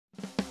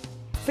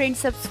Friends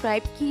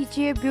subscribe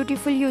कीजिए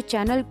beautiful you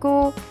channel को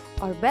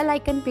और बेल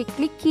आइकन पे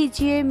क्लिक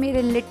कीजिए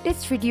मेरे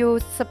लेटेस्ट वीडियो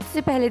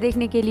सबसे पहले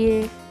देखने के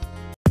लिए।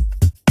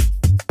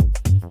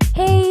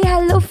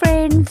 Hello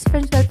friends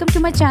welcome to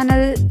my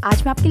channel.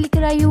 आज मैं आपके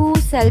लेकर आई हूँ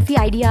सेल्फी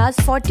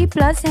आइडियाज़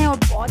 40+ हैं और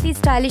बहुत ही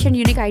स्टाइलिश एंड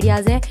यूनिक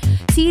आइडियाज़ हैं।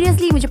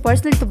 सीरियसली मुझे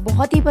पर्सनली तो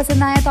बहुत ही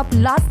पसंद आया, तो आप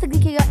लास्ट तक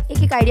देखिएगा।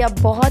 एक एक आइडिया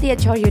बहुत ही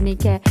अच्छा और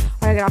यूनिक है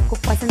और अगर आपको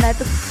पसंद आए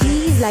तो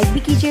प्लीज़ लाइक भी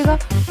कीजिएगा।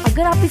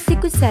 अगर आप इससे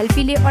कुछ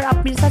सेल्फी ले और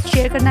आप मेरे साथ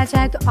शेयर करना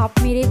चाहें तो आप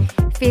मेरे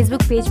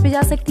फेसबुक पेज पे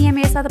जा सकती हैं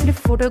मेरे साथ अपने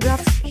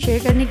फ़ोटोग्राफ्स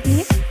शेयर करने के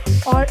लिए,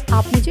 और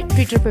आप मुझे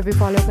ट्विटर पे भी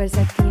फॉलो कर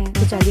सकती हैं।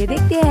 तो चलिए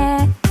देखते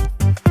हैं।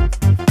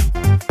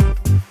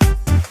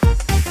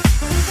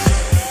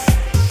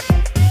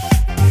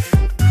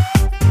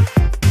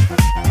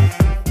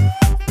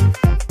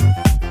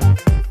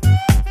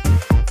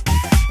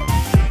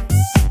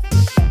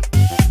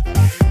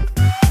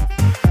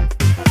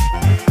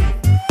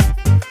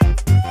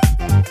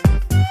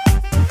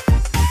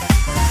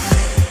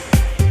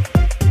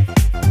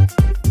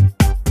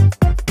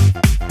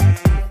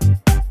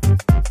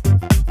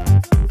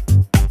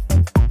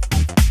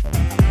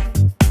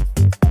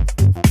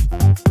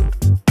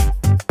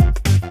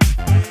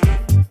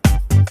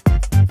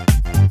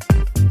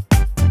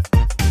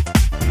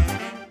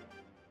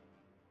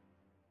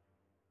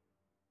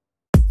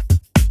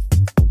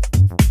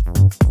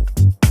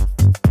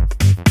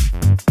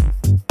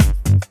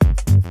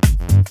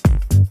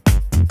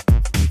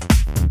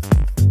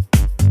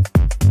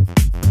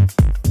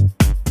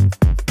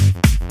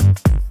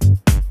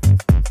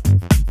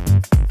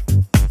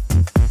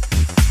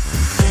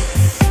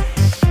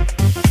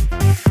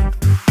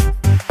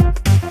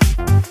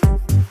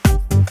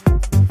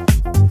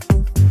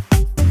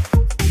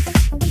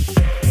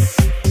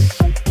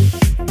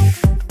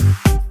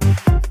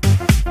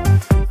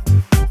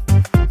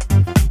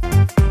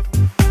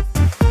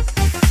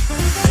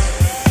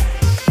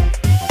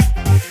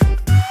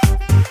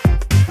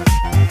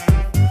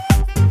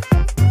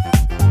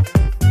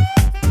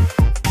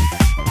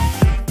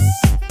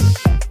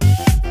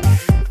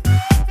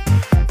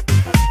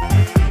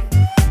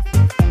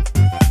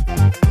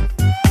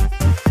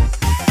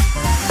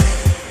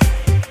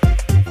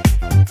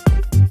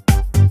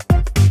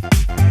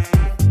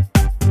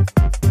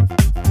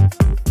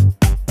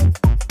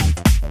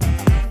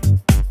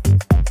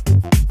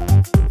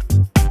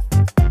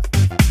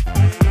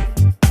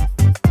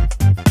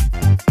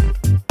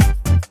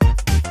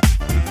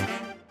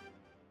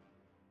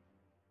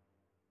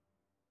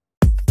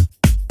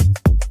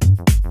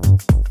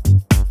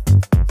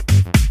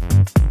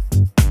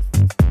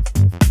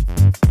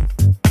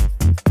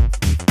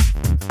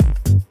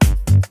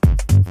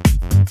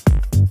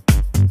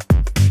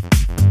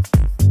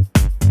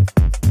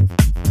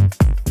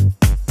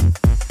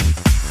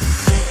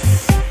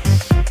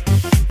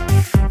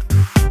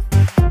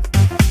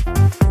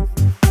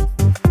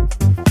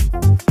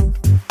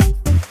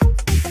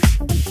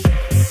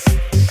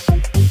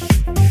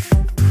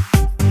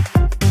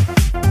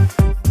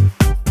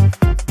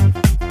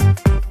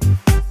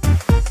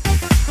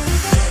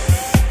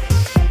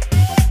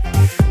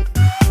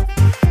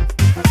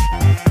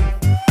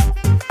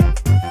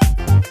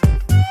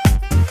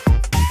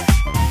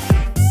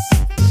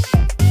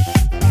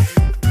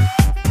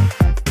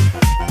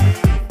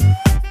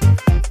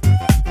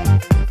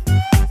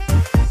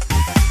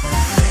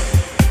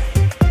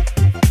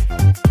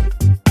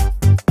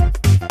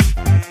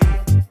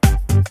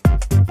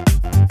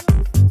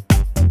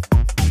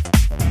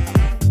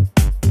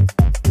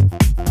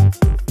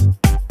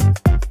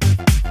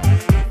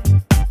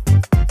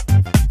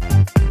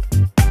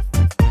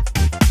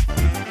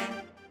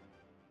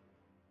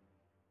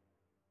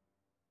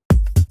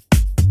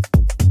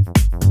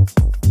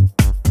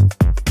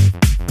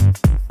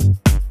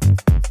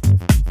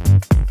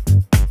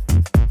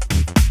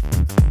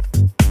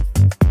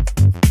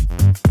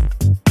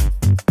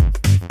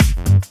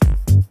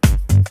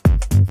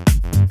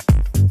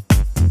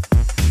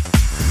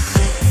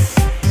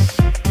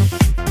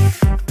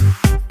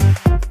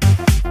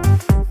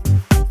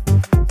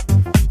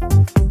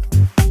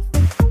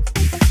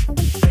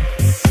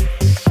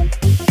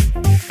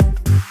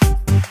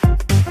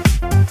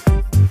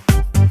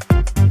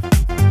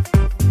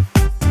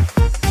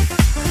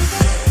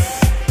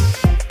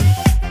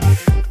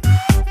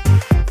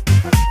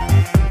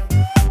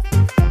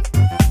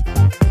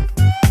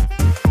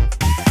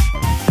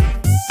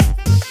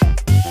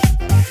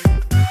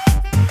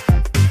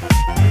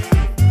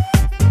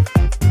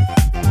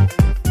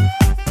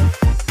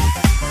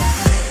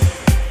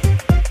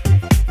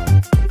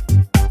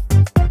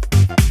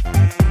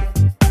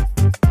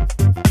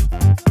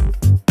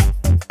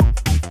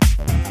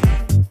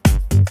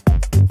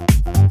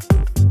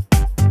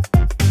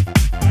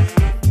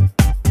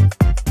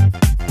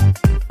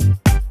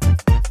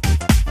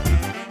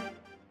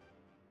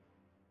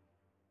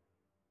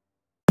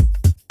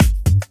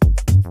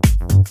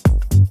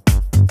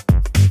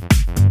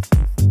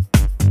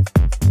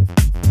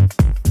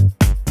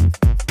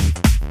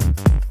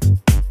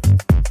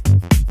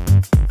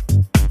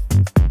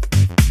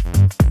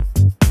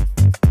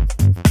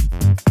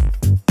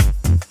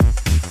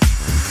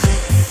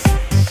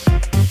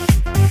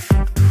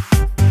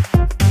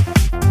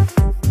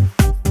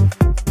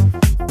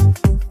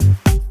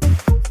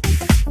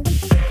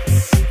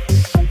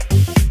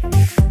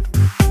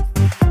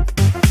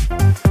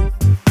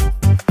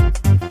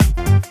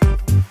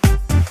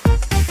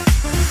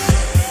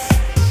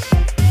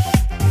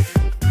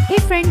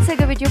 फ्रेंड्स,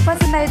 अगर वीडियो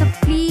पसंद आए तो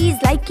प्लीज़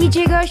लाइक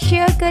कीजिएगा,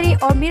 शेयर करें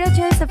और मेरा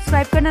चैनल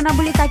सब्सक्राइब करना ना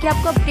भूलें ताकि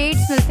आपको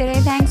अपडेट्स मिलते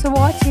रहें। Thanks for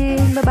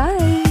watching, bye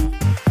bye.